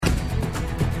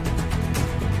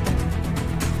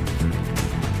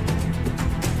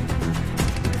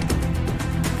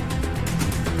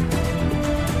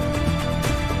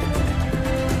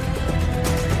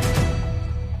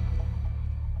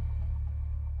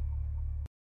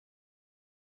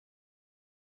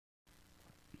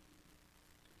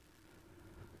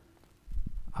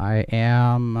I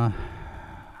am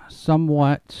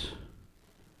somewhat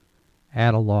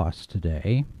at a loss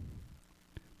today.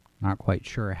 Not quite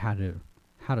sure how to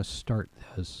start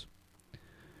this.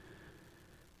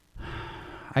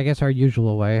 I guess our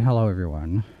usual way. Hello,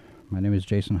 everyone. My name is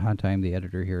Jason Hunt. I am the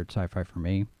editor here at Sci-Fi For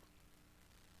Me.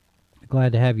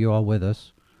 Glad to have you all with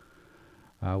us.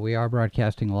 We are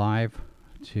broadcasting live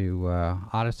to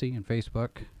Odyssey and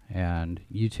Facebook and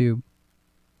YouTube.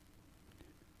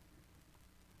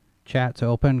 Chat's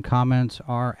open. Comments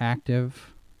are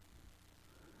active.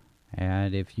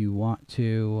 And if you want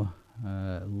to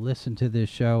listen to this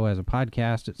show as a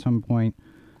podcast at some point,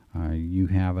 you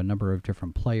have a number of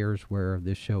different players where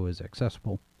this show is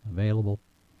accessible, available.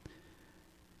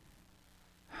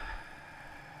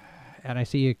 And I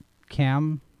see you,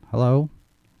 Cam. Hello.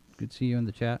 Good to see you in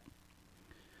the chat.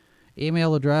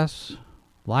 Email address,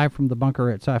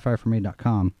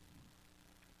 livefromthebunker@scififorme.com.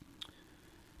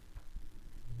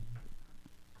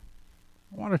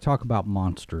 I want to talk about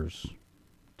monsters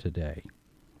today.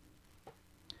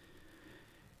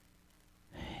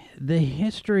 The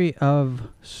history of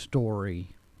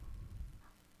story.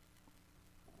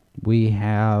 We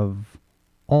have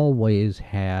always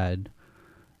had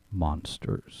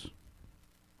monsters.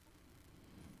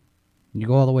 You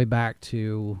go all the way back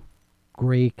to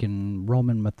Greek and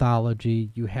Roman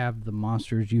mythology. You have the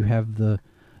monsters. You have the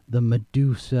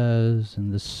Medusas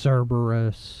and the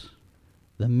Cerberus,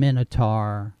 the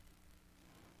Minotaur.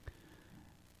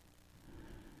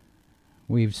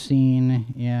 We've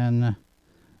seen in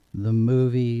the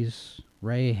movies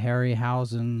Ray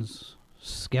Harryhausen's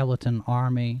Skeleton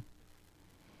Army.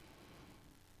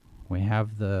 We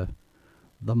have the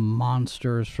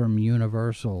monsters from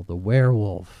Universal, the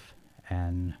werewolf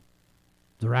and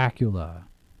Dracula,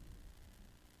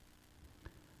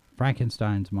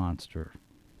 Frankenstein's monster.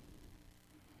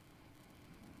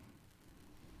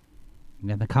 And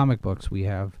in the comic books, we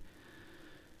have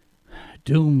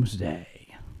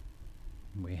Doomsday.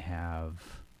 We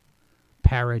have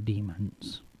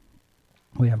Parademons.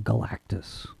 We have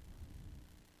Galactus.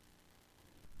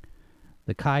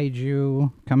 The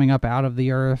kaiju coming up out of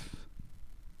the earth.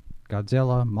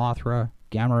 Godzilla, Mothra,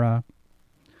 Gamera.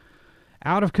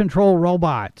 Out of control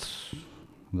robots.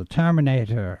 The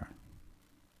Terminator.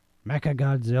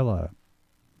 Mechagodzilla.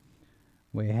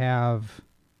 We have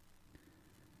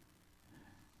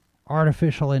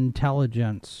artificial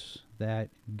intelligence that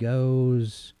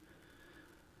goes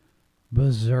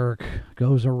berserk,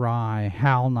 goes awry,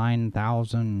 HAL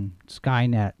 9000,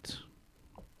 Skynet,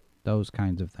 those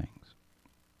kinds of things.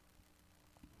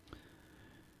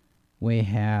 We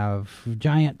have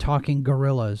giant talking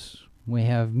gorillas. We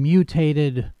have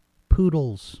mutated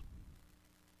poodles.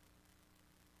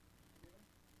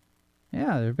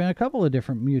 Yeah, there have been a couple of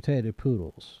different mutated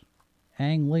poodles.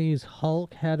 Ang Lee's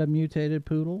Hulk had a mutated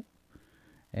poodle.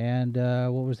 And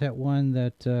what was that one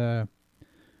that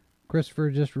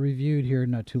Christopher just reviewed here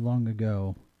not too long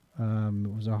ago?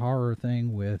 It was a horror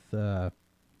thing with it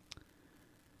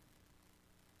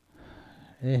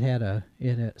had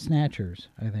Snatchers,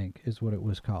 I think is what it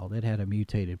was called. It had a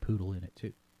mutated poodle in it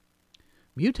too.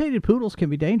 Mutated poodles can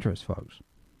be dangerous, folks.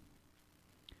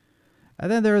 And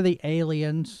then there are the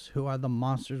aliens, who are the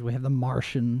monsters. We have the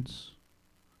Martians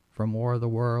from War of the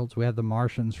Worlds. We have the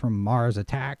Martians from Mars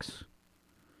Attacks.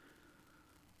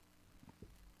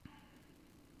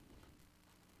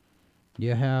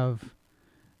 You have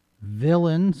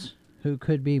villains who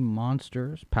could be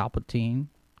monsters. Palpatine,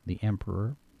 the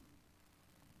Emperor.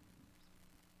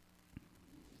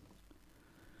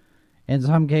 In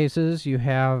some cases, you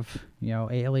have,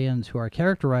 aliens who are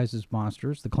characterized as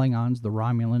monsters. The Klingons, the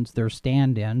Romulans, they're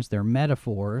stand-ins, they're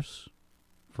metaphors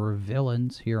for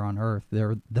villains here on Earth.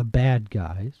 They're the bad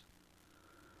guys.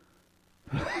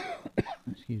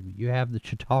 Excuse me. You have the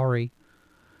Chitauri.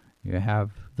 You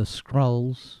have the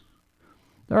Skrulls.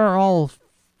 There are all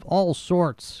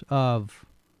sorts of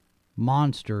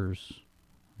monsters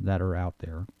that are out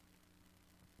there.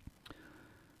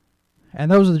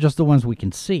 And those are just the ones we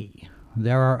can see.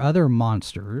 There are other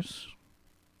monsters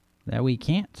that we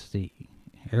can't see.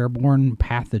 Airborne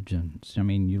pathogens. I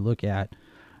mean, you look at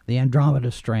the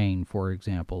Andromeda strain, for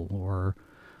example, or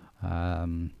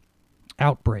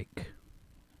Outbreak.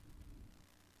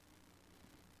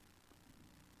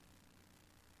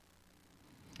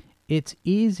 It's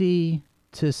easy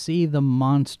to see the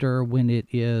monster when it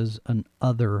is an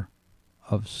other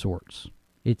of sorts.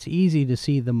 It's easy to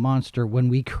see the monster when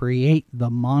we create the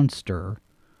monster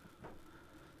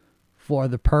for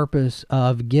the purpose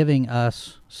of giving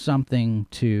us something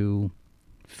to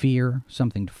fear,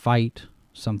 something to fight,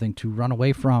 something to run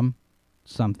away from,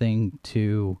 something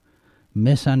to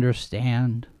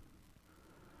misunderstand,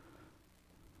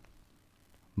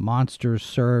 Monsters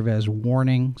serve as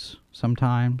warnings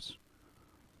sometimes.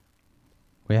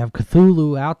 We have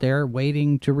Cthulhu out there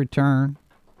waiting to return.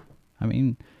 I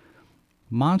mean,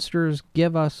 monsters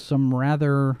give us some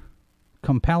rather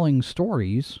compelling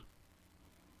stories.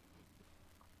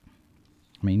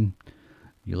 I mean,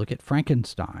 you look at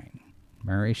Frankenstein,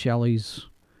 Mary Shelley's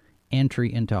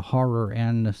entry into horror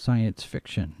and science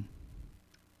fiction.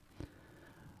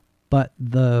 But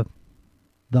the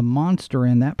monster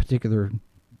in that particular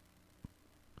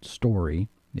story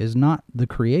is not the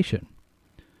creation.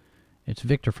 It's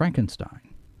Victor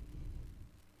Frankenstein.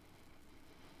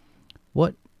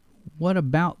 What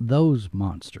about those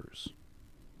monsters?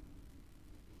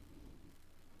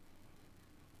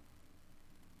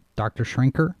 Dr.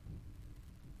 Shrinker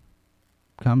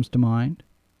comes to mind.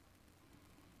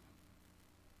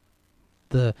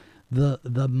 The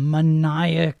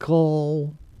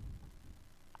maniacal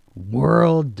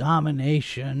world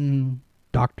domination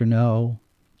Dr. No.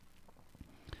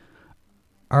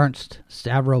 Ernst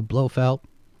Stavro Blofeld.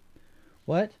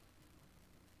 What?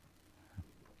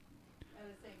 I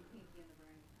was saying Pinky in the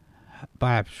Brain.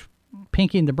 By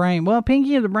Pinky in the Brain. Well,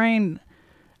 Pinky in the Brain,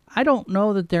 I don't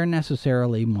know that they're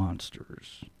necessarily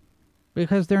monsters.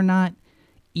 Because they're not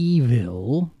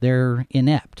evil. They're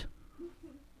inept.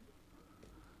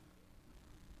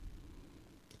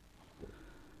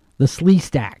 The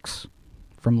Sleestaks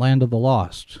from Land of the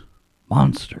Lost.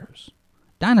 Monsters.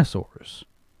 Dinosaurs.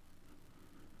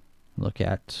 Look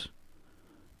at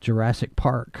Jurassic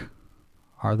Park.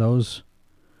 Are those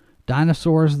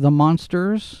dinosaurs the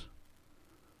monsters?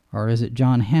 Or is it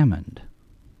John Hammond?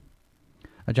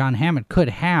 John Hammond could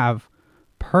have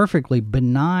perfectly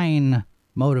benign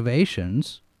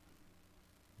motivations,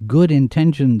 good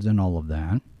intentions and all of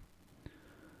that.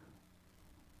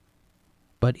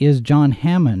 But is John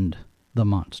Hammond the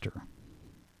monster?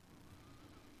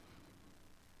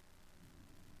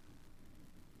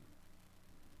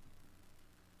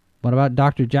 What about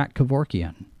Dr. Jack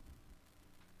Kevorkian?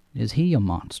 Is he a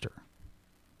monster?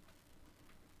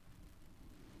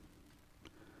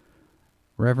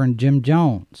 Reverend Jim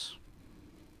Jones.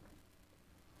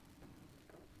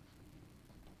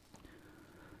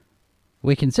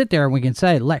 We can sit there and we can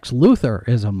say Lex Luthor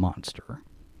is a monster.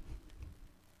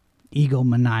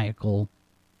 Egomaniacal,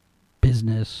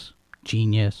 business,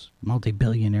 genius,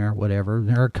 multi-billionaire, whatever.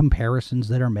 There are comparisons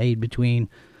that are made between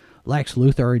Lex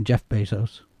Luthor and Jeff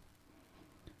Bezos.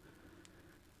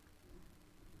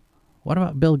 What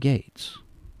about Bill Gates?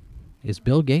 Is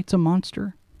Bill Gates a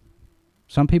monster?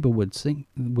 Some people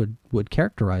would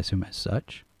characterize him as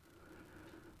such.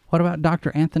 What about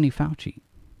Dr. Anthony Fauci?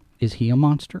 Is he a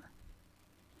monster?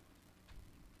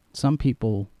 Some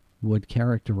people would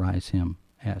characterize him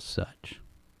as such.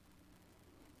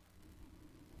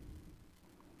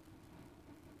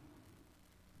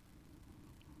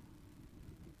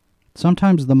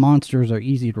 Sometimes the monsters are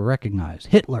easy to recognize.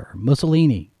 Hitler,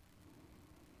 Mussolini.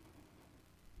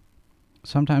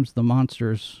 Sometimes the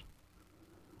monsters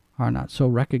are not so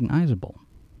recognizable.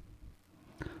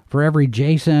 For every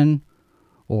Jason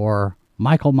or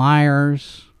Michael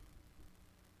Myers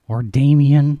or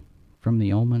Damien from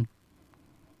The Omen,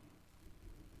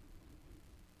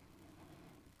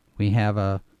 we have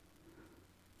a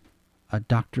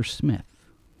Dr. Smith.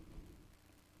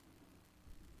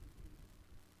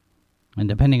 And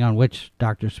depending on which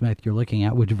Dr. Smith you're looking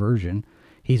at, which version,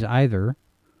 he's either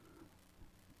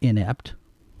inept,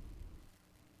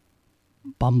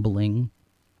 bumbling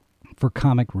for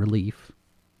comic relief,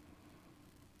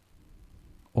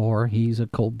 or he's a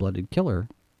cold-blooded killer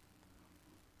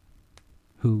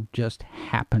who just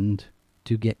happened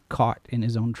to get caught in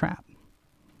his own trap.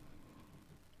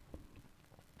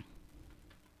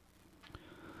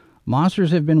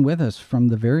 Monsters have been with us from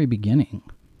the very beginning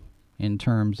in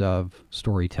terms of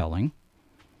storytelling.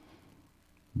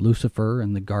 Lucifer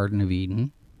in the Garden of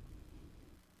Eden.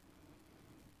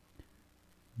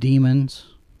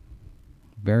 Demons,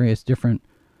 various different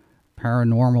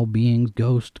paranormal beings,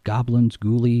 ghosts, goblins,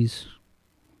 ghoulies.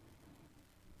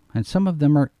 And some of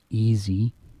them are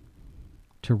easy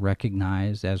to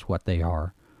recognize as what they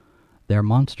are. They're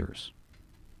monsters.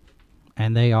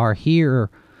 And they are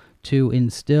here to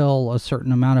instill a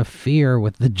certain amount of fear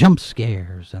with the jump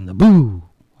scares and the boo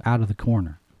out of the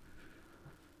corner,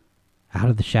 out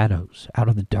of the shadows, out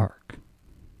of the dark.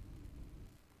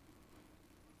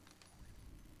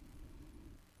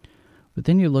 But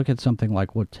then you look at something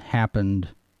like what's happened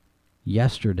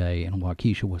yesterday in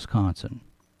Waukesha, Wisconsin.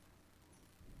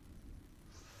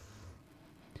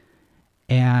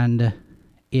 And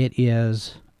it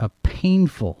is a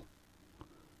painful,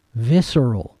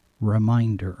 visceral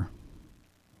reminder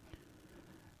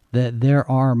that there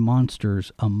are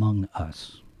monsters among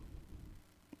us.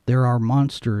 There are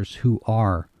monsters who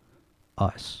are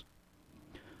us.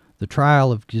 The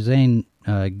trial of Ghislaine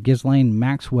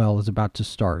Maxwell is about to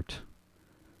start.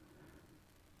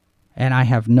 And I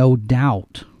have no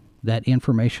doubt that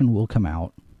information will come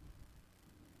out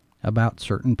about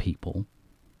certain people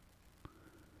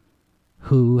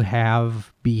who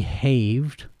have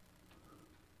behaved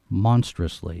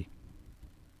monstrously.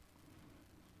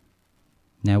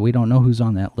 Now, we don't know who's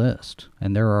on that list,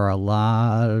 and there are a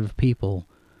lot of people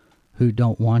who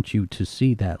don't want you to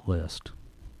see that list.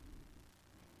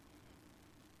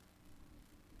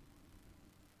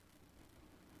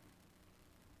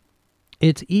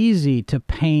 It's easy to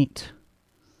paint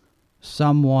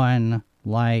someone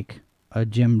like a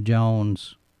Jim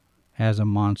Jones as a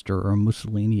monster or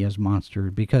Mussolini as a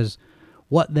monster because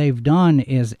what they've done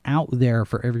is out there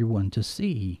for everyone to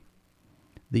see.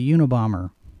 The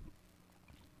Unabomber.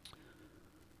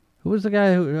 Who was the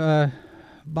guy who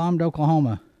bombed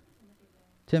Oklahoma?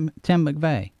 Tim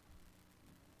McVeigh.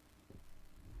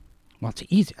 Well, it's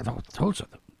easy. Those are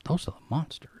the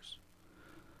monsters.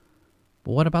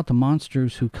 But what about the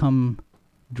monsters who come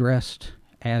dressed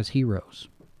as heroes?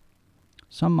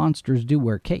 Some monsters do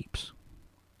wear capes.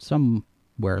 Some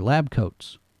wear lab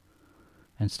coats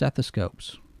and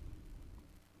stethoscopes.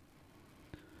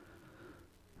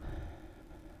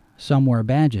 Some wear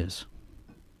badges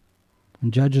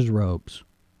and judges' robes.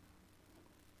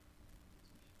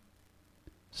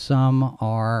 Some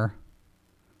are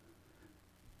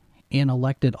in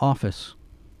elected office.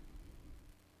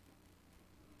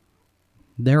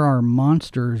 There are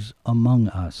monsters among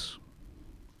us.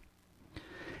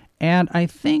 And I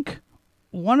think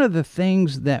one of the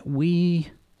things that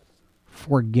we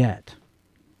forget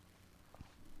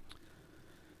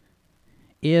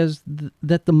is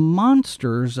that the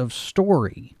monsters of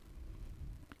story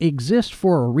exist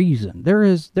for a reason. There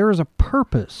is a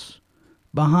purpose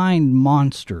behind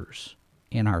monsters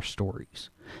in our stories.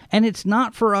 And it's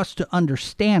not for us to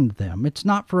understand them. It's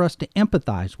not for us to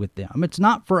empathize with them. It's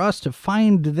not for us to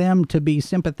find them to be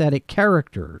sympathetic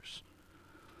characters.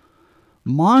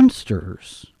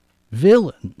 Monsters,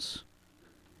 villains,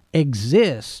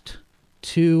 exist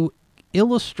to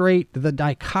illustrate the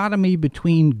dichotomy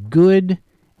between good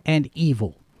and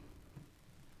evil.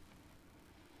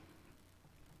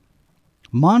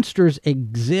 Monsters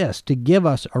exist to give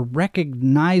us a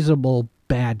recognizable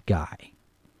bad guy.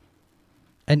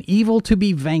 An evil to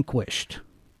be vanquished.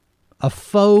 A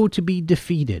foe to be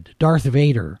defeated. Darth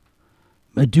Vader.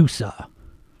 Medusa.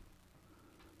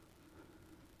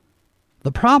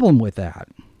 The problem with that,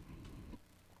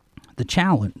 the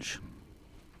challenge,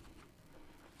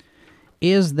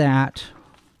 is that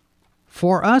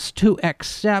for us to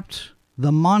accept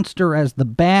the monster as the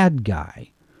bad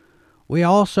guy, we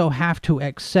also have to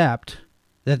accept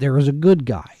that there is a good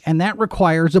guy. And that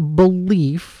requires a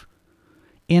belief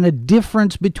in a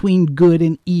difference between good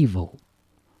and evil,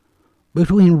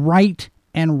 between right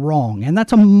and wrong. And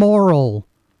that's a moral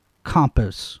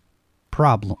compass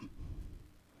problem.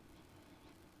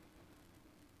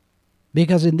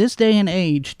 Because in this day and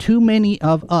age, too many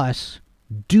of us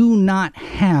do not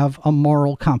have a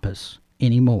moral compass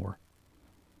anymore.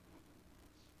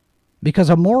 Because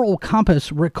a moral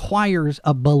compass requires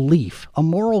a belief. A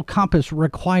moral compass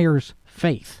requires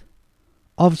faith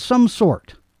of some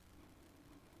sort.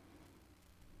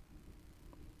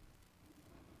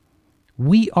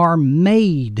 We are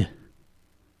made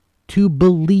to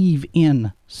believe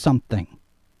in something.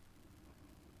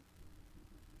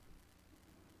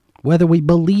 Whether we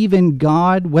believe in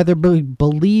God, whether we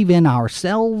believe in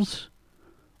ourselves,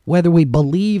 whether we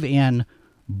believe in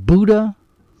Buddha,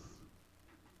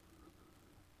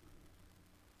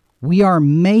 we are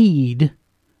made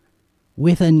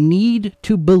with a need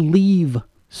to believe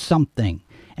something.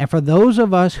 And for those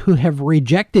of us who have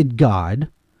rejected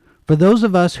God, for those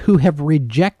of us who have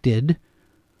rejected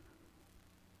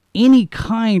any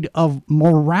kind of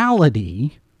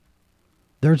morality,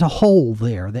 there's a hole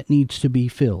there that needs to be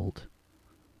filled.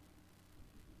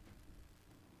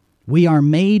 We are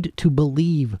made to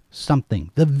believe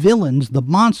something. The villains, the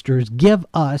monsters, give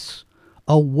us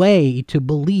a way to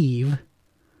believe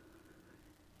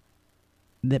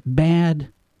that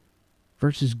bad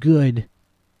versus good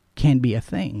can be a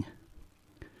thing.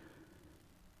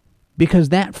 Because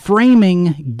that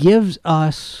framing gives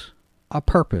us a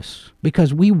purpose.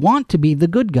 Because we want to be the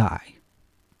good guy.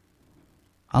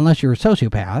 Unless you're a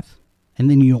sociopath, and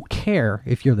then you don't care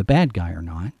if you're the bad guy or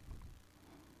not.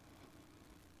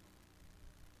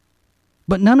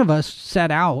 But none of us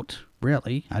set out,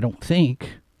 really, I don't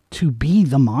think, to be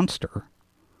the monster.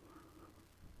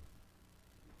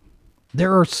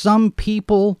 There are some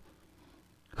people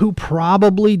who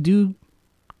probably do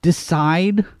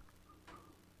decide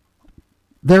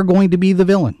they're going to be the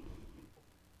villain.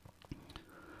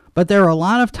 But there are a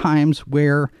lot of times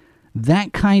where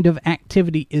that kind of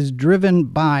activity is driven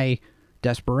by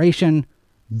desperation,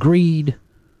 greed,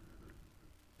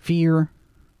 fear.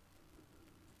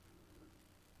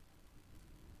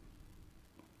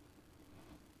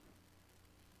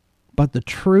 But the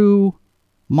true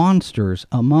monsters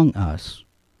among us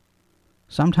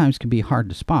sometimes can be hard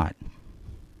to spot.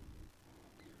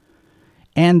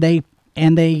 And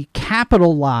they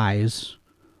capitalize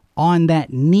on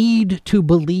that need to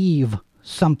believe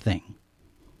something.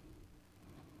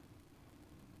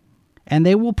 And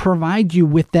they will provide you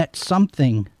with that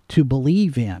something to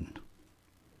believe in.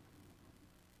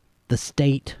 The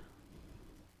state,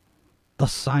 the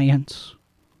science.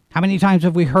 How many times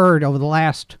have we heard over the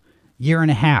last year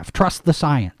and a half, trust the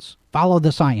science, follow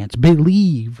the science,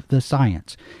 believe the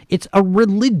science? It's a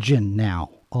religion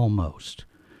now, almost,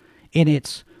 in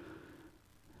its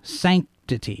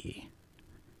sanctity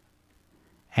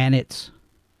and its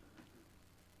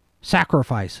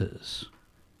sacrifices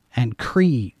and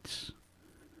creeds.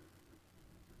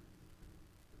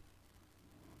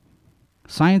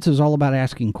 Science is all about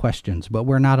asking questions, but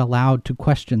we're not allowed to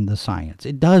question the science.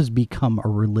 It does become a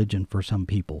religion for some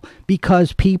people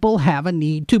because people have a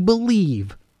need to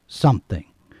believe something.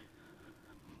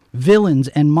 Villains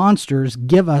and monsters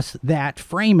give us that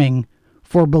framing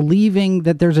for believing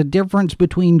that there's a difference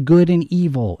between good and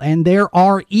evil, and there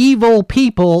are evil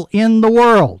people in the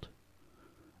world.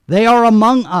 They are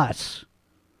among us.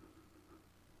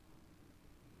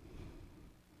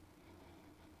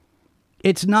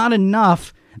 It's not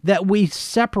enough that we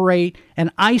separate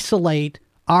and isolate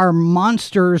our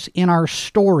monsters in our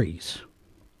stories.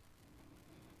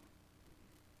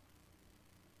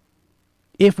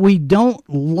 If we don't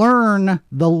learn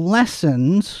the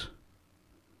lessons,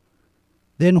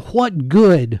 then what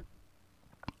good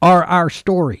are our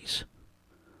stories?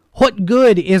 What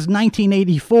good is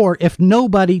 1984 if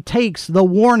nobody takes the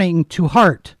warning to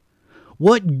heart?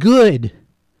 What good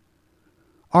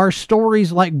are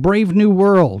stories like Brave New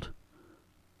World,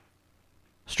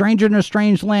 Stranger in a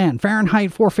Strange Land,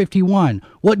 Fahrenheit 451?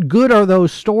 What good are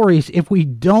those stories if we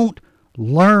don't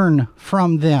learn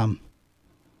from them?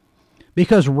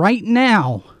 Because right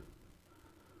now,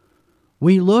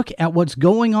 we look at what's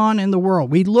going on in the world.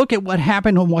 We look at what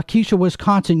happened in Waukesha,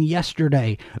 Wisconsin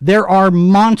yesterday. There are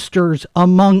monsters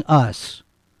among us.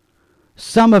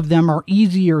 Some of them are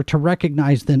easier to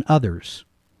recognize than others.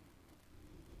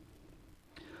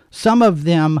 Some of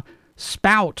them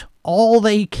spout all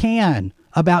they can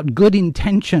about good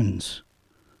intentions.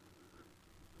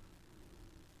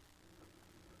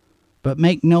 But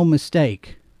make no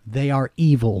mistake, they are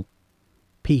evil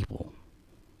people.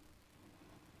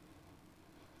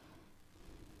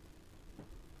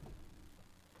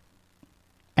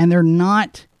 And they're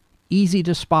not easy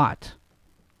to spot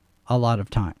a lot of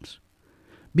times,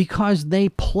 because they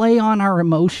play on our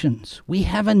emotions. We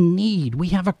have a need, we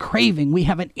have a craving, we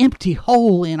have an empty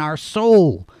hole in our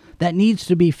soul that needs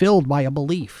to be filled by a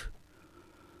belief.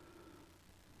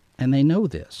 And they know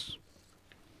this.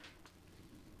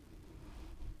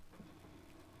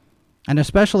 And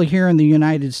especially here in the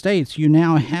United States, you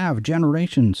now have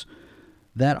generations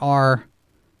that are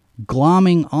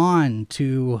glomming on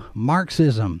to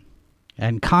Marxism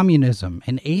and communism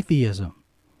and atheism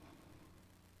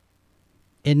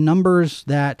in numbers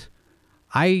that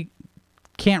I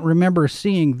can't remember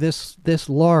seeing this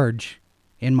large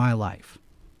in my life.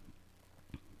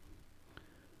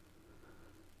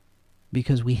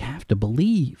 Because we have to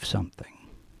believe something.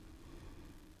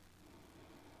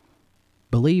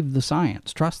 Believe the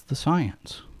science. Trust the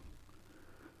science.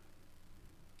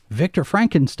 Victor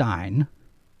Frankenstein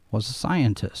was a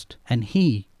scientist, and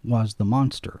he was the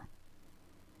monster.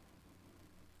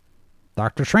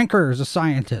 Dr. Shrinker is a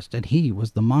scientist, and he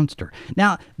was the monster.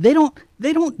 Now, they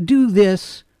don't do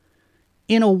this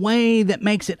in a way that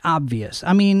makes it obvious.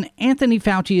 I mean, Anthony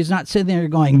Fauci is not sitting there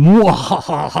going,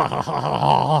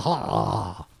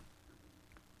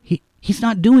 he's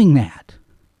not doing that.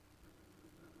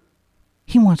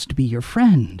 He wants to be your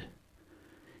friend.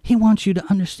 He wants you to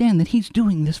understand that he's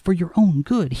doing this for your own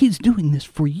good. He's doing this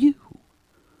for you.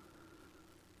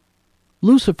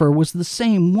 Lucifer was the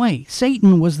same way.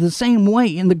 Satan was the same way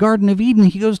in the Garden of Eden.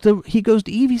 He goes to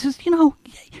Eve. He says,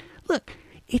 look,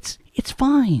 it's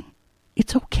fine.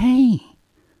 It's okay.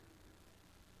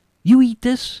 You eat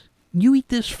this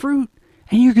fruit,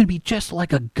 and you're going to be just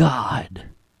like a god.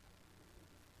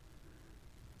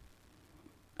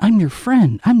 I'm your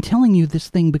friend. I'm telling you this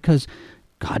thing because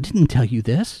God didn't tell you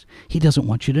this. He doesn't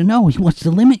want you to know. He wants to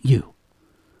limit you.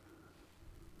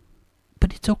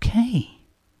 But it's okay.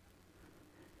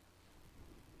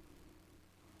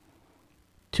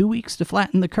 2 weeks to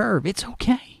flatten the curve. It's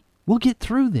okay. We'll get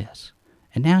through this.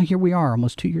 And now here we are,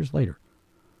 almost 2 years later.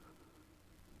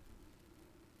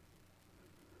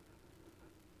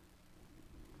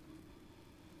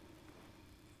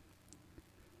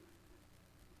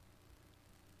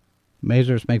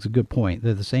 Mazurs makes a good point.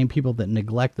 They're the same people that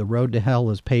neglect the road to hell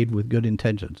is paved with good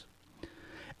intentions.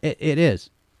 It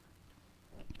is.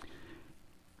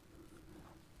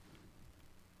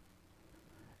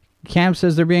 Cam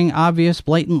says they're being obvious,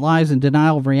 blatant lies and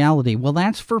denial of reality. Well,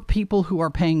 that's for people who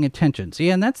are paying attention. See,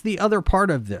 and that's the other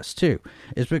part of this, too,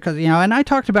 is because, and I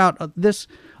talked about this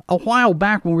a while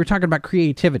back when we were talking about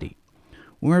creativity.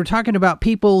 When we were talking about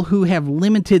people who have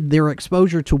limited their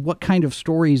exposure to what kind of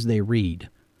stories they read.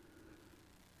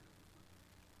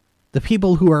 The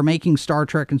people who are making Star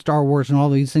Trek and Star Wars and all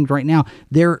these things right now,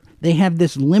 they have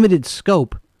this limited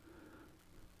scope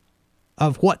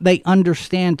of what they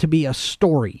understand to be a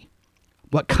story.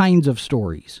 What kinds of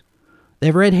stories.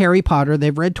 They've read Harry Potter,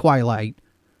 they've read Twilight.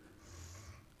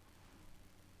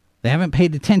 They haven't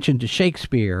paid attention to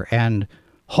Shakespeare and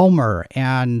Homer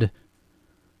and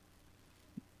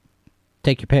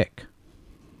take your pick.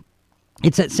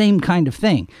 It's that same kind of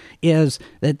thing, is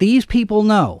that these people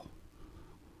know,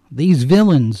 these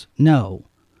villains know,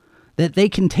 that they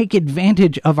can take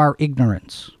advantage of our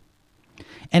ignorance.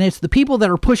 And it's the people that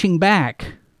are pushing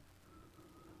back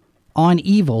on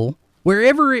evil,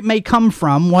 wherever it may come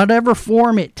from, whatever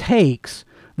form it takes.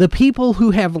 The people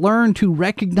who have learned to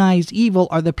recognize evil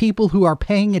are the people who are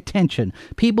paying attention,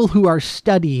 people who are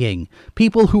studying,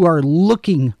 people who are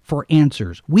looking for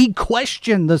answers. We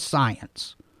question the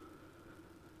science.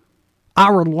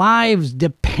 Our lives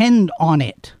depend on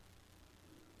it.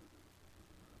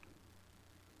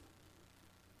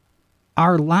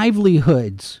 Our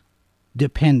livelihoods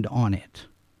depend on it.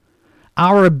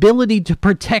 Our ability to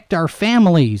protect our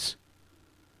families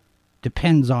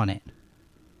depends on it.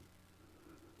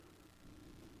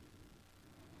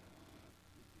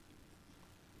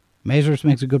 Mazurs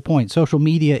makes a good point. Social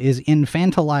media is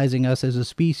infantilizing us as a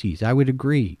species. I would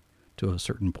agree to a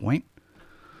certain point.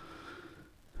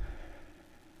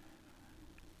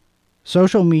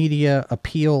 Social media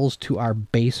appeals to our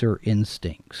baser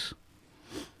instincts.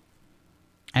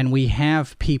 And we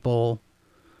have people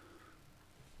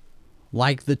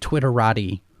like the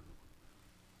Twitterati,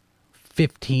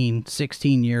 15,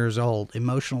 16 years old,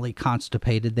 emotionally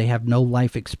constipated. They have no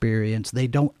life experience. They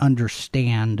don't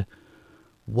understand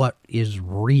what is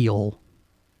real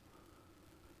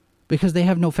because they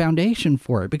have no foundation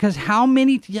for it. Because how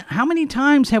many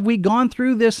times have we gone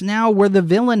through this now where the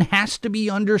villain has to be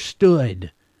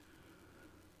understood?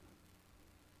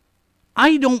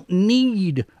 I don't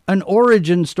need an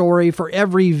origin story for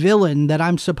every villain that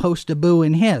I'm supposed to boo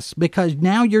and hiss, because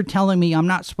now you're telling me I'm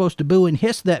not supposed to boo and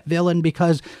hiss that villain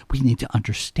because we need to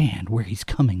understand where he's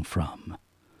coming from.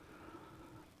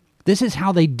 This is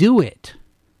how they do it.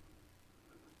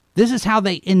 This is how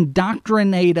they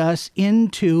indoctrinate us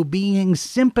into being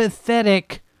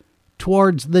sympathetic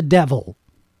towards the devil.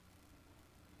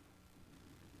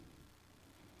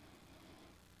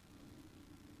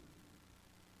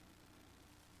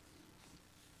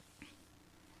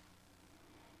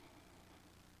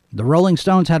 The Rolling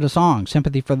Stones had a song,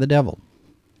 Sympathy for the Devil.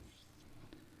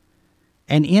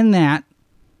 And in that,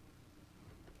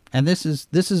 and this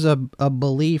is a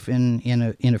belief in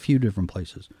a few different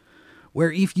places,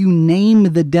 where if you name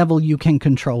the devil, you can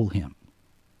control him.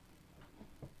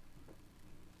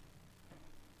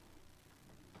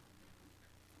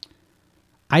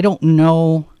 I don't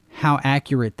know how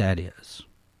accurate that is.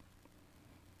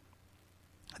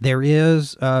 There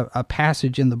is a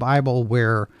passage in the Bible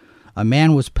where a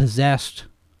man was possessed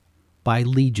by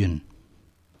Legion.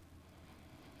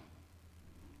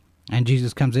 And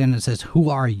Jesus comes in and says, "Who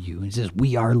are you?" And he says,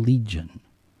 "We are Legion."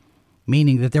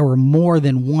 Meaning that there were more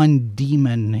than one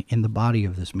demon in the body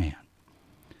of this man.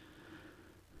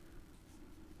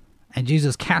 And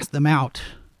Jesus cast them out.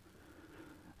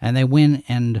 And they went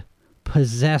and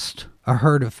possessed a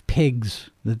herd of pigs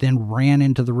that then ran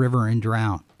into the river and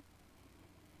drowned.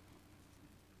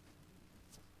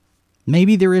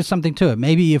 Maybe there is something to it.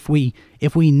 Maybe if we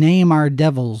name our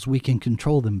devils, we can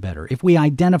control them better. If we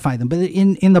identify them. But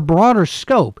in the broader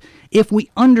scope, if we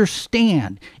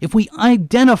understand, if we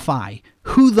identify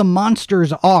who the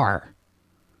monsters are,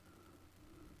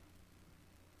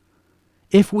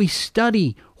 if we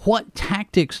study what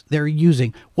tactics they're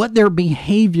using, what their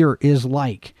behavior is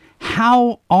like,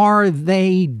 how are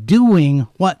they doing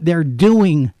what they're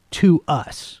doing to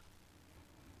us,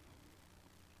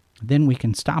 then we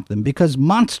can stop them. Because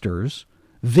monsters,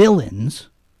 villains,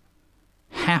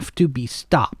 have to be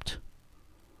stopped.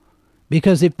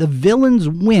 Because if the villains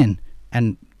win,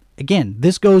 and again,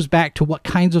 this goes back to what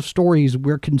kinds of stories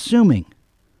we're consuming.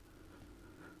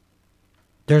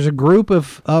 There's a group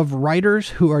of writers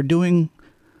who are doing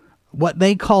what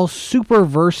they call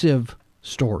superversive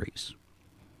stories.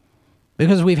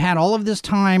 Because we've had all of this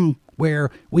time where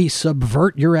we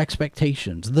subvert your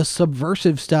expectations. The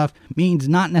subversive stuff means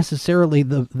not necessarily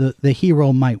the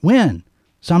hero might win.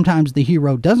 Sometimes the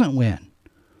hero doesn't win.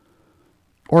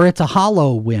 Or it's a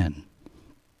hollow win.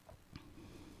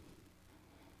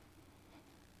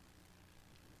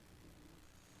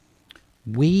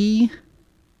 We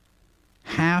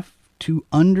have to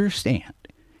understand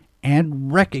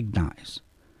and recognize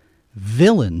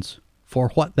villains for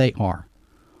what they are.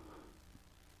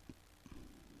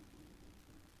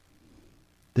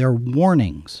 They're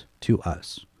warnings to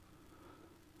us.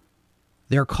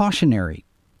 They're cautionary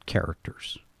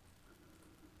characters.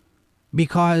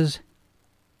 Because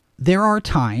there are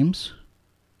times,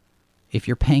 if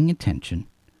you're paying attention,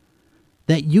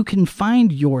 that you can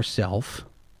find yourself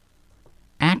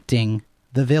acting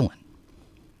the villain.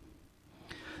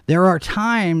 There are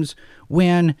times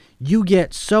when you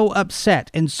get so upset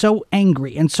and so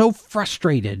angry and so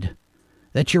frustrated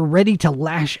that you're ready to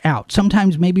lash out.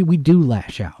 Sometimes maybe we do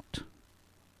lash out,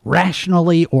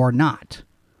 rationally or not.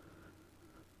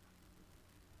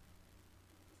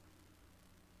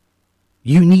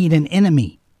 You need an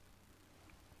enemy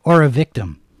or a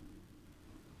victim.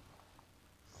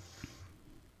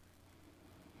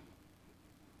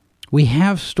 We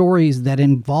have stories that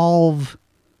involve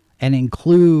and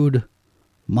include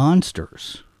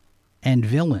monsters and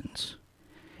villains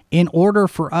in order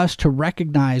for us to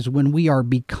recognize when we are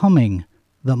becoming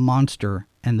the monster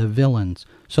and the villains,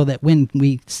 so that when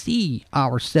we see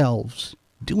ourselves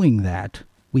doing that,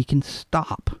 we can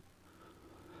stop.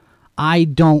 I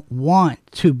don't want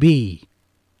to be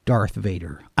Darth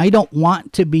Vader. I don't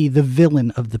want to be the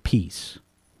villain of the piece.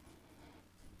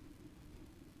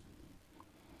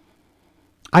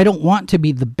 I don't want to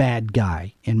be the bad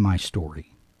guy in my story.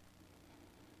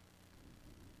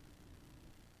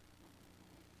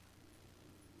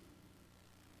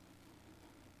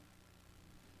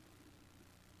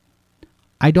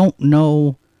 I don't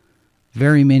know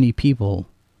very many people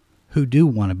who do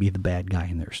want to be the bad guy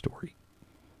in their story.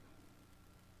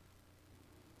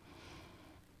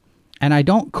 And I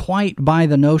don't quite buy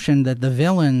the notion that the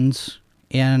villains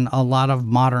in a lot of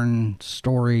modern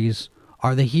stories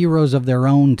are the heroes of their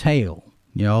own tale.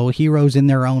 You know, heroes in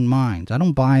their own minds. I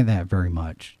don't buy that very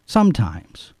much.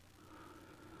 Sometimes.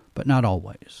 But not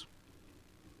always.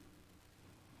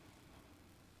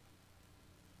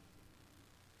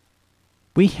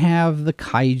 We have the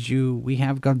kaiju, we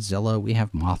have Godzilla, we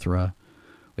have Mothra,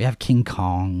 we have King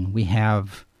Kong, we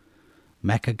have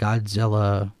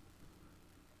Mechagodzilla,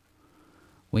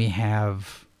 we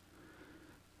have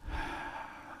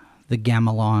the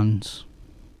Gamelons,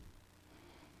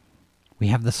 we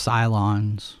have the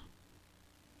Cylons.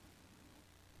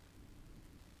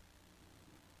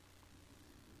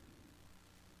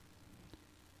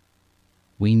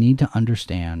 We need to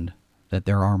understand that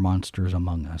there are monsters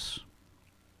among us.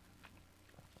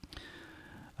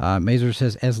 Mazer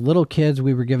says, as little kids,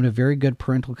 we were given a very good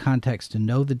parental context to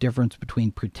know the difference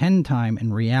between pretend time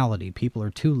and reality. People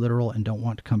are too literal and don't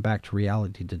want to come back to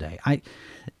reality today.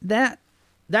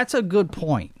 That's a good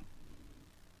point.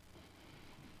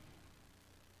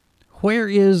 Where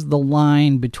is the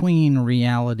line between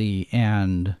reality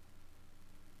and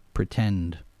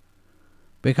pretend?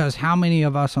 Because how many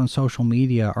of us on social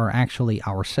media are actually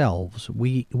ourselves?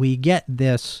 We get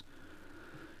this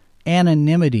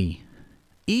anonymity.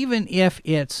 Even if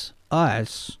it's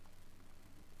us,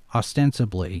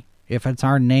 ostensibly, if it's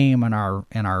our name and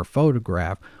our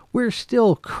photograph, we're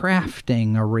still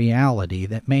crafting a reality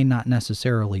that may not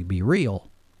necessarily be real.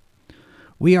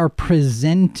 We are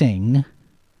presenting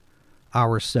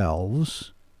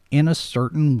ourselves in a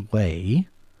certain way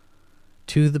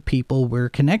to the people we're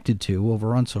connected to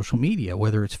over on social media,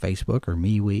 whether it's Facebook or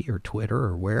MeWe or Twitter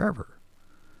or wherever.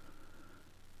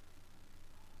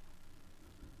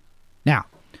 Now,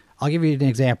 I'll give you an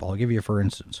example. I'll give you, for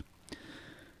instance,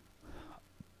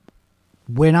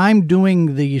 when I'm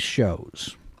doing these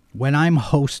shows, when I'm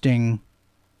hosting,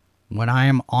 when I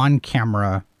am on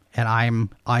camera, and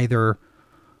I'm either,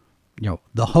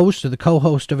 the host or the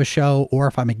co-host of a show, or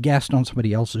if I'm a guest on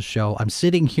somebody else's show, I'm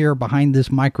sitting here behind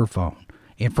this microphone,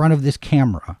 in front of this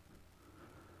camera.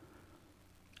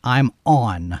 I'm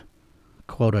on,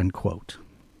 quote unquote.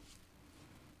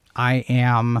 I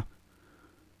am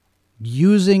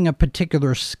using a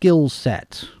particular skill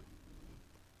set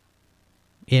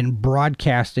in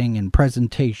broadcasting and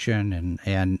presentation,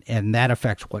 and that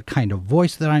affects what kind of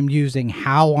voice that I'm using,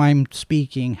 how I'm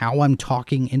speaking, how I'm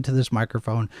talking into this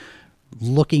microphone,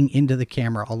 looking into the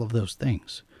camera, all of those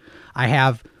things. I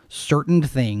have certain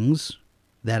things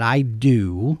that I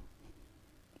do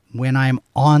when I'm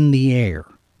on the air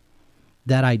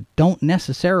that I don't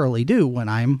necessarily do when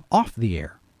I'm off the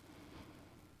air.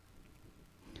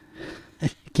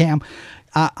 Cam,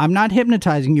 I'm not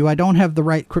hypnotizing you. I don't have the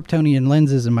right Kryptonian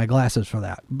lenses in my glasses for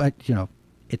that. But, you know,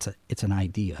 it's an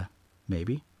idea,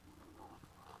 maybe.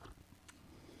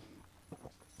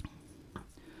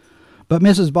 But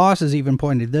Mrs. Boss has even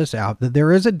pointed this out, that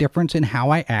there is a difference in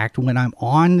how I act when I'm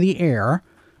on the air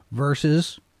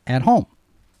versus at home.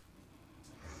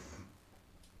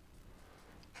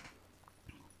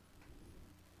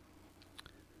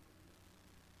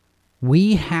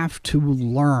 We have to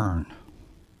learn,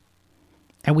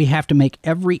 and we have to make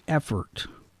every effort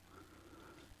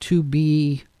to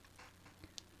be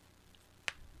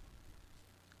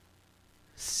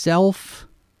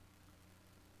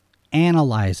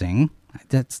self-analyzing.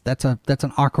 That's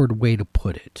an awkward way to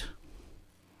put it.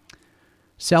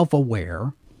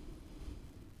 Self-aware.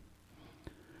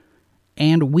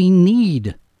 And we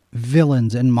need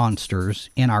villains and monsters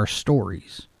in our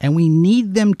stories. And we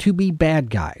need them to be bad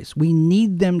guys. We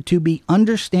need them to be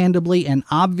understandably and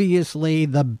obviously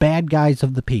the bad guys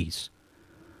of the piece.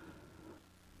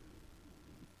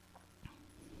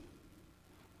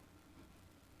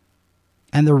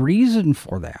 And the reason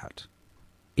for that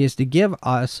is to give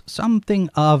us something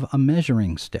of a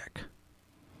measuring stick.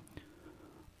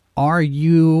 Are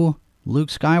you Luke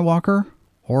Skywalker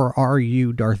or are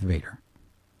you Darth Vader?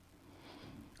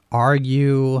 Are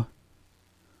you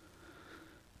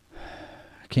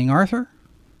King Arthur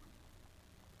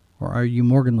or are you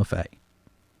Morgan Le Fay?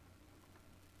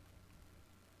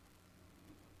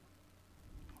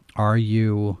 Are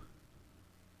you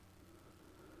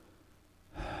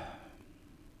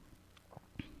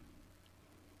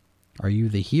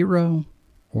the hero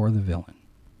or the villain?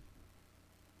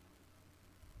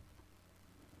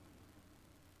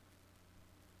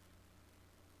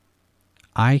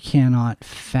 I cannot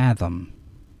fathom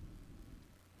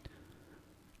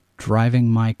driving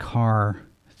my car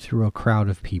through a crowd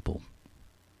of people.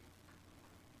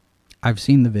 I've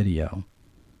seen the video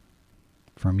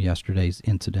from yesterday's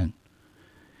incident.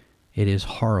 It is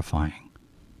horrifying.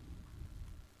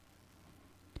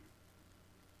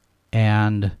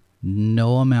 And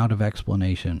no amount of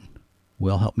explanation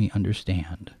will help me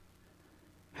understand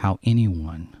how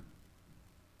anyone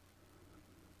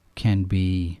can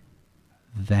be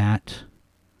that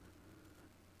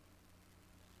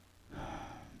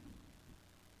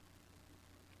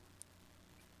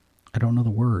I don't know the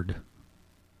word.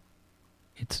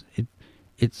 It's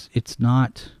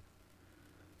not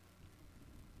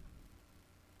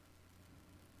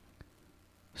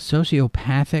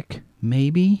sociopathic,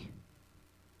 maybe.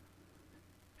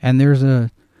 And there's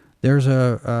a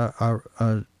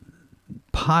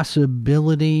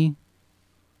possibility.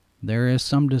 There is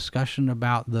some discussion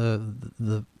about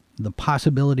the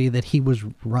possibility that he was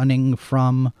running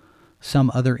from some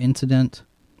other incident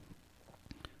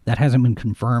that hasn't been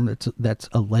confirmed. That's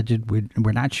alleged.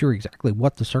 We're not sure exactly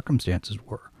what the circumstances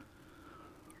were,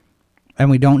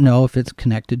 and we don't know if it's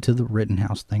connected to the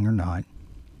Rittenhouse thing or not.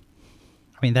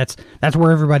 I mean, that's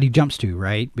where everybody jumps to,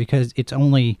 right? Because it's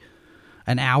only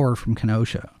an hour from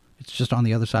Kenosha. It's just on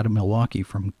the other side of Milwaukee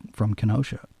from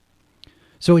Kenosha.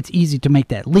 So it's easy to make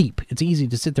that leap. It's easy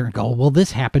to sit there and go, well,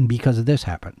 this happened because this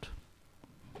happened.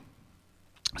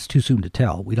 It's too soon to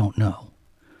tell. We don't know.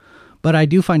 But I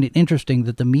do find it interesting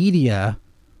that the media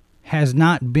has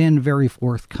not been very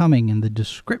forthcoming in the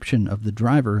description of the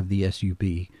driver of the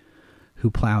SUV who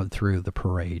plowed through the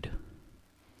parade.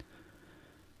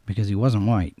 Because he wasn't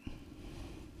white.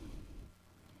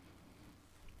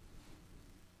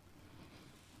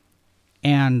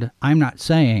 And I'm not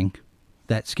saying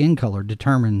that skin color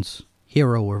determines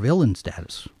hero or villain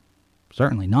status.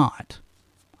 Certainly not.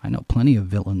 I know plenty of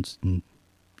villains in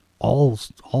all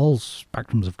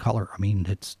spectrums of color. I mean,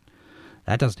 that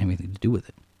doesn't have anything to do with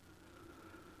it.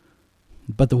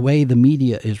 But the way the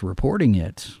media is reporting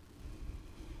it,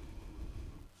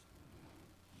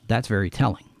 that's very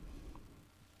telling.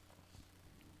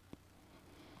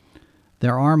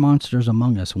 There are monsters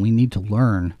among us, and we need to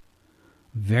learn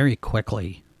very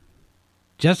quickly.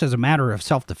 Just as a matter of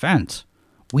self-defense,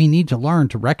 we need to learn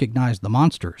to recognize the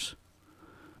monsters.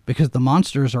 Because the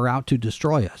monsters are out to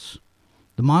destroy us.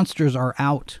 The monsters are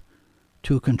out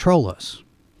to control us.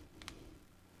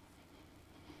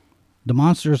 The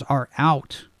monsters are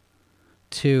out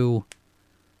to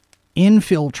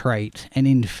infiltrate and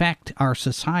infect our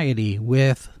society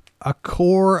with a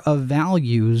core of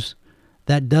values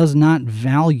that does not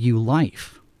value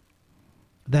life,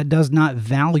 that does not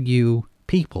value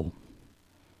people.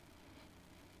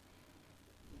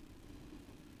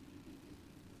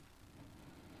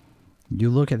 You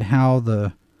look at how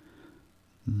the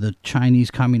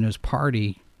Chinese Communist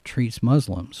Party treats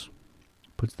Muslims,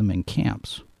 puts them in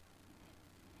camps.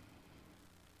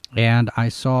 And I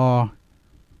saw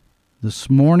this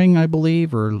morning, I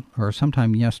believe, or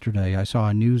sometime yesterday, I saw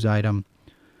a news item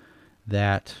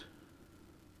that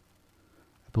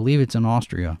I believe it's in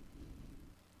Austria.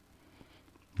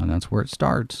 And that's where it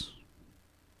starts.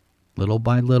 Little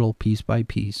by little, piece by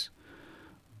piece.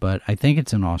 But I think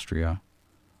it's in Austria.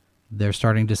 They're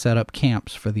starting to set up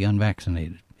camps for the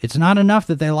unvaccinated. It's not enough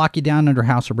that they lock you down under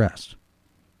house arrest.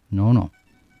 No.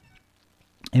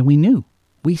 And we knew.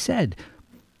 We said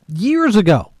years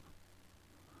ago.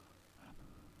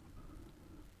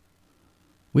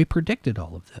 We predicted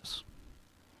all of this.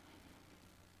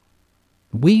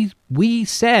 We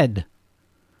said,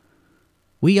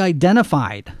 we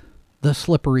identified the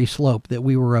slippery slope that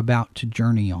we were about to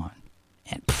journey on.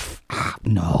 And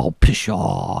no,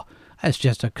 pshaw. That's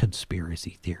just a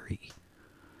conspiracy theory.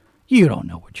 You don't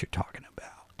know what you're talking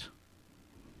about.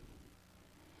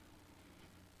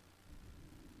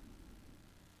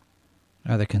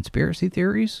 Are they conspiracy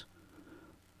theories?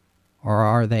 Or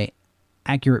are they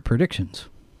accurate predictions?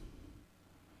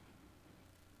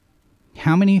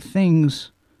 How many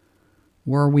things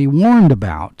were we warned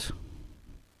about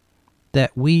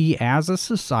that we as a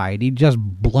society just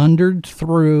blundered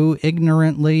through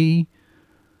ignorantly,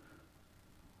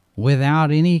 without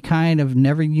any kind of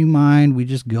never you mind, we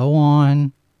just go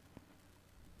on?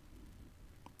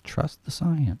 Trust the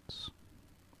science.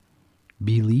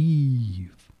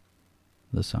 Believe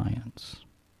the science.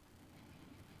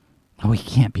 Oh, he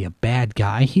can't be a bad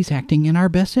guy. He's acting in our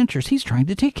best interest. He's trying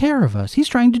to take care of us. He's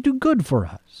trying to do good for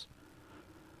us.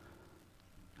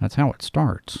 That's how it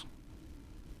starts.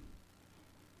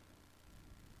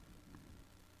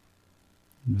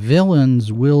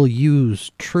 Villains will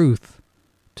use truth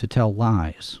to tell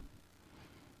lies.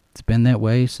 It's been that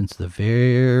way since the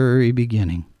very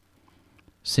beginning.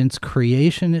 Since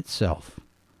creation itself.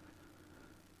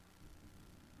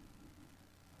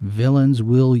 Villains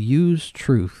will use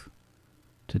truth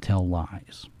to tell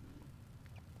lies.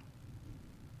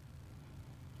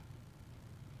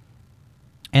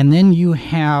 And then you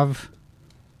have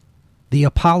the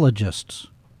apologists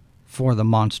for the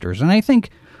monsters. And I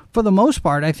think, for the most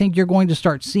part, I think you're going to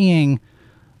start seeing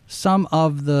some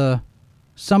of the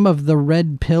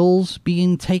red pills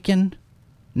being taken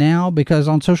now, because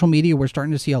on social media we're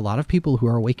starting to see a lot of people who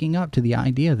are waking up to the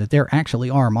idea that there actually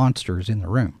are monsters in the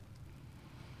room.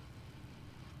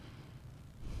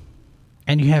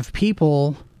 And you have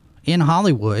people in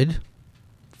Hollywood,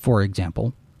 for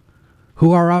example,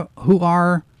 who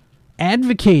are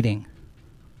advocating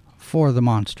for the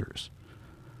monsters.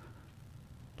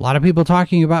 A lot of people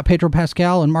talking about Pedro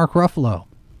Pascal and Mark Ruffalo.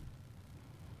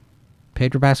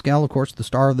 Pedro Pascal, of course, the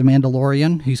star of The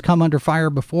Mandalorian. He's come under fire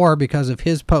before because of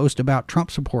his post about Trump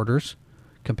supporters,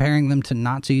 comparing them to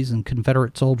Nazis and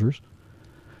Confederate soldiers.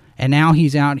 And now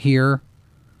he's out here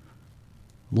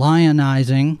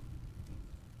lionizing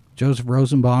Joseph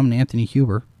Rosenbaum and Anthony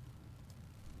Huber.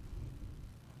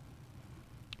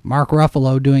 Mark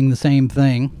Ruffalo doing the same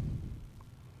thing.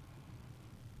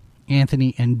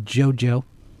 Anthony and JoJo.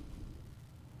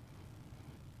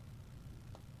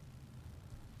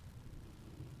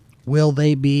 Will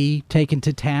they be taken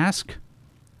to task?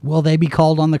 Will they be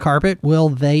called on the carpet? Will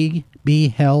they be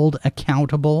held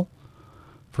accountable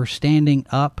for standing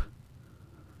up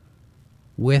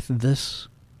with this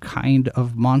kind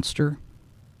of monster?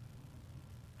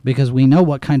 Because we know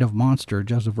what kind of monster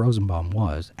Joseph Rosenbaum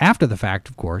was. After the fact,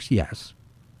 of course, yes.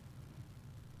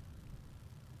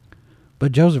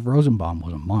 But Joseph Rosenbaum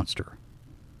was a monster.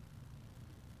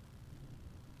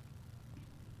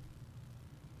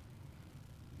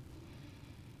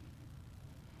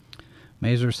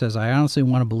 Mazer says, I honestly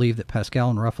want to believe that Pascal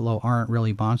and Ruffalo aren't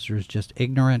really monsters, just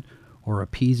ignorant or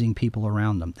appeasing people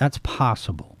around them. That's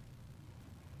possible.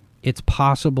 It's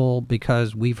possible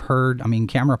because we've heard,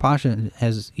 Camera Pasha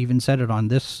has even said it on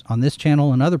this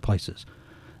channel and other places,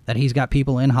 that he's got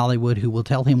people in Hollywood who will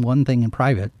tell him one thing in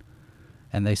private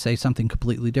and they say something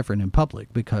completely different in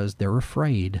public because they're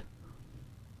afraid.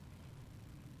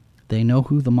 They know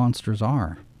who the monsters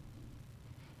are.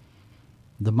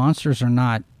 The monsters are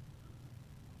not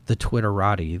the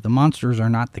Twitterati. The monsters are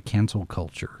not the cancel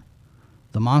culture.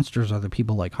 The monsters are the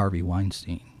people like Harvey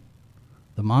Weinstein.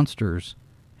 The monsters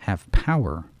have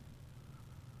power.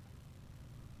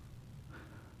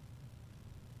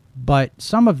 But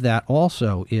some of that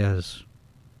also is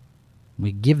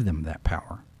we give them that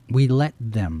power. We let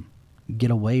them get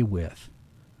away with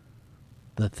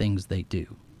the things they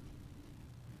do.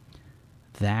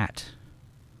 That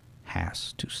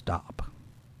has to stop.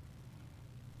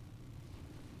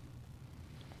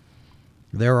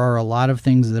 There are a lot of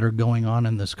things that are going on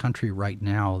in this country right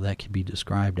now that can be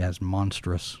described as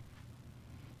monstrous.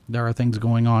 There are things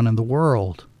going on in the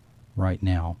world right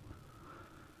now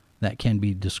that can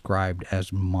be described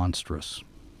as monstrous.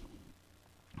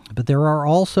 But there are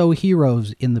also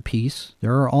heroes in the piece.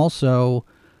 There are also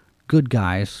good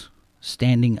guys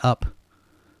standing up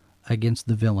against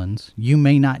the villains. You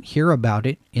may not hear about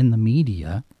it in the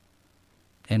media,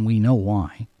 and we know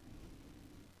why.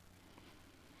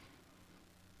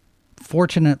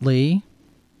 Fortunately,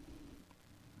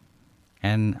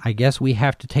 and I guess we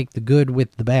have to take the good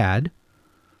with the bad,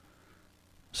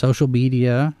 social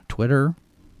media, Twitter,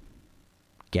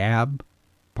 Gab,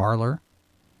 Parler,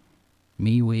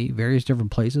 MeWe, various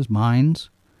different places, Minds,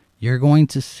 you're going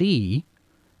to see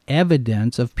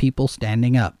evidence of people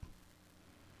standing up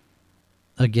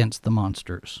against the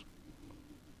monsters.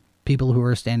 People who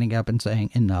are standing up and saying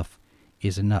enough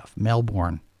is enough.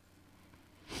 Melbourne,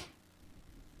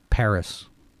 Paris,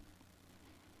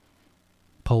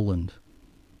 Poland,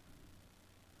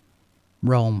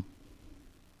 Rome.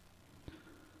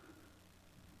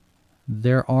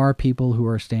 There are people who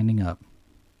are standing up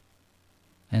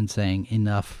and saying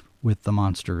enough with the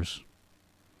monsters.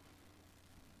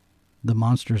 The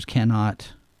monsters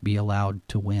cannot be allowed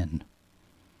to win.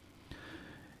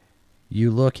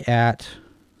 You look at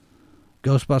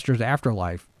Ghostbusters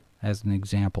Afterlife as an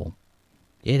example.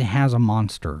 It has a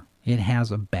monster. It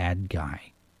has a bad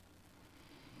guy.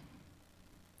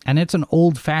 And it's an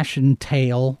old-fashioned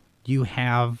tale. You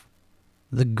have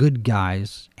the good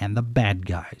guys and the bad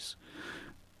guys.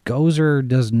 Gozer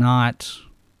does not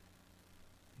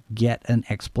get an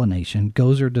explanation.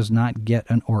 Gozer does not get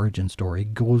an origin story.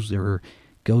 Gozer,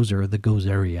 the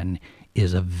Gozerian,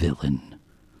 is a villain,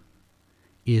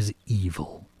 is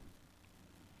evil,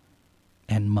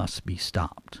 and must be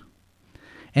stopped.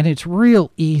 And it's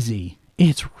real easy.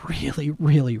 It's really,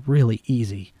 really, really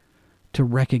easy to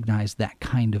recognize that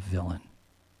kind of villain.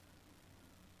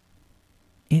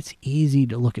 It's easy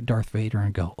to look at Darth Vader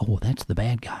and go, oh, that's the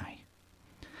bad guy.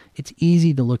 It's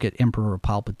easy to look at Emperor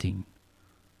Palpatine.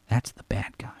 That's the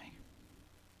bad guy.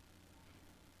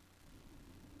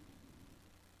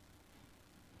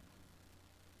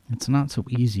 It's not so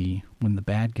easy when the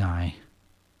bad guy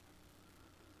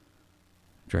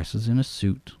dresses in a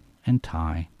suit and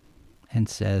tie and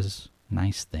says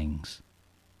nice things.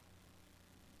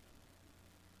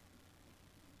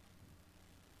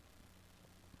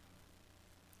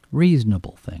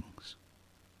 Reasonable things.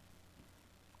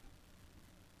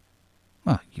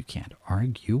 Well, you can't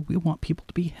argue. We want people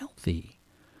to be healthy.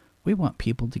 We want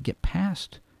people to get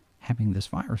past having this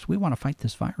virus. We want to fight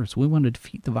this virus. We want to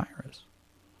defeat the virus.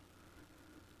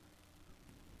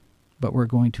 But we're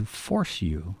going to force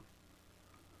you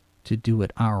to do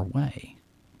it our way.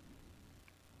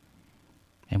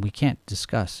 And we can't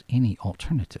discuss any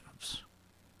alternatives.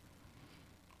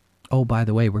 Oh, by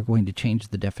the way, we're going to change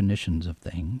the definitions of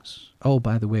things. Oh,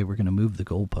 by the way, we're going to move the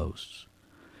goalposts.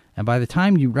 And by the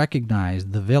time you recognize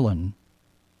the villain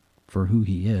for who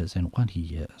he is and what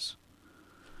he is,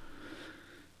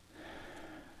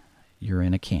 you're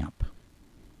in a camp.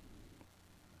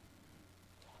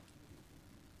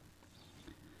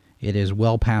 It is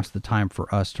well past the time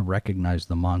for us to recognize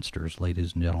the monsters,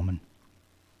 ladies and gentlemen.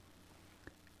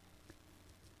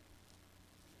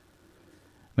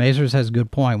 Mazers has a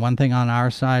good point. One thing on our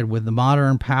side, with the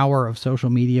modern power of social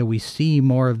media, we see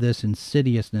more of this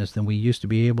insidiousness than we used to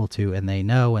be able to, and they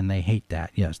know and they hate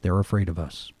that. Yes, they're afraid of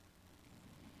us.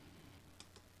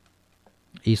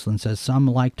 Eastland says, some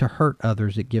like to hurt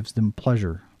others. It gives them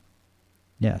pleasure.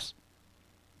 Yes.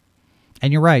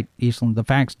 And you're right, Eastland. The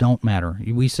facts don't matter.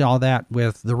 We saw that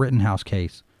with the Rittenhouse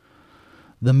case.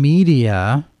 The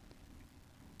media,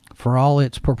 for all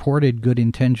its purported good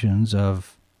intentions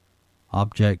of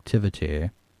objectivity,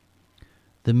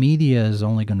 the media is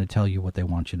only going to tell you what they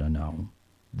want you to know.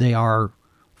 They are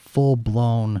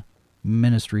full-blown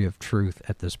ministry of truth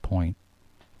at this point.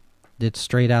 It's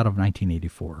straight out of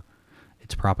 1984.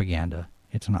 It's propaganda.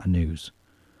 It's not news.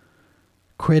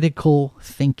 Critical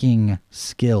thinking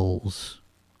skills.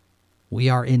 We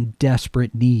are in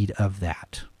desperate need of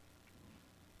that.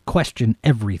 Question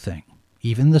everything,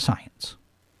 even the science.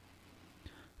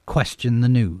 Question the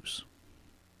news,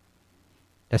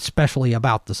 especially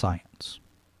about the science.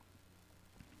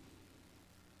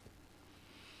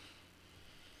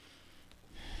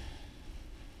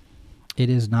 It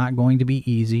is not going to be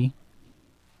easy.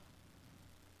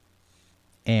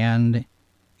 And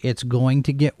it's going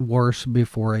to get worse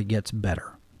before it gets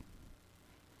better.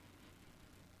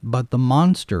 But the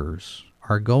monsters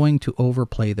are going to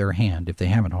overplay their hand if they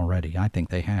haven't already. I think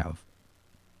they have.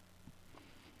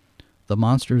 The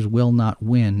monsters will not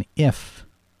win if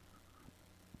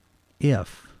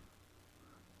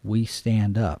we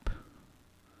stand up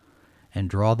and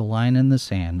draw the line in the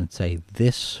sand and say,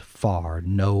 this far,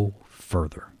 no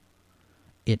further.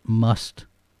 It must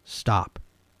stop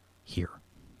here.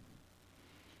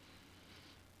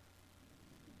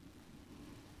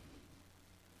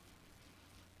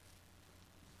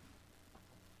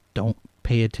 Don't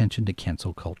pay attention to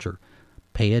cancel culture.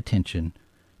 Pay attention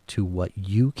to what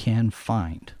you can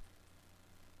find.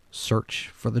 Search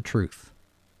for the truth.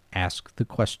 Ask the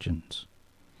questions.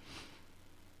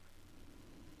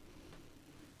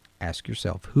 Ask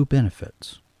yourself, who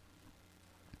benefits?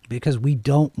 Because we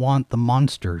don't want the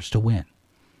monsters to win.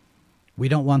 We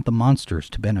don't want the monsters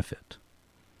to benefit.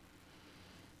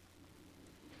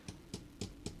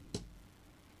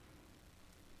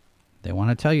 They want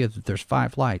to tell you that there's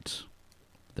 5 lights.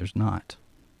 There's not.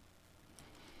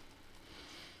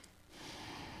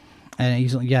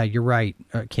 And yeah, you're right,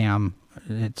 Cam.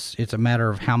 It's a matter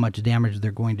of how much damage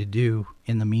they're going to do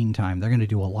in the meantime. They're going to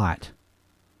do a lot.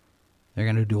 They're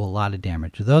going to do a lot of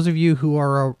damage. Those of you who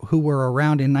were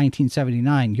around in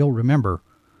 1979, you'll remember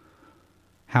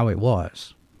how it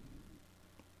was.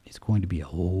 It's going to be a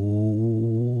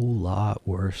whole lot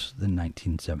worse than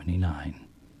 1979.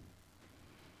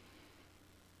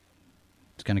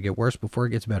 It's going to get worse before it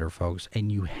gets better, folks,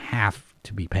 and you have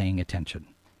to be paying attention.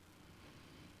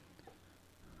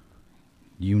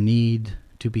 You need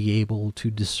to be able to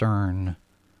discern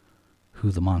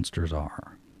who the monsters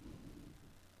are.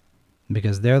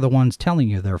 Because they're the ones telling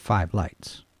you there are 5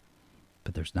 lights,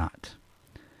 but there's not.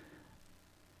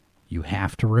 You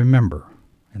have to remember,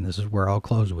 and this is where I'll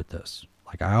close with this,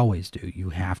 like I always do,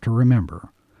 you have to remember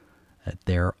that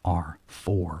there are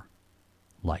 4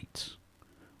 lights.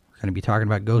 We're going to be talking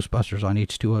about Ghostbusters on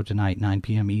H2O tonight, 9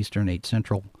 p.m. Eastern, 8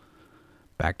 Central.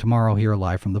 Back tomorrow here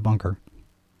live from the bunker.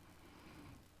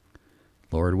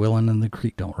 Lord willing and the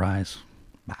creek don't rise.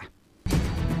 Bye.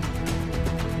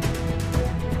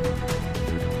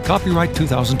 Copyright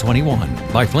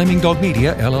 2021 by Flaming Dog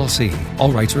Media, LLC.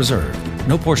 All rights reserved.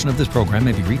 No portion of this program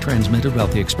may be retransmitted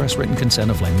without the express written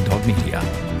consent of Flaming Dog Media.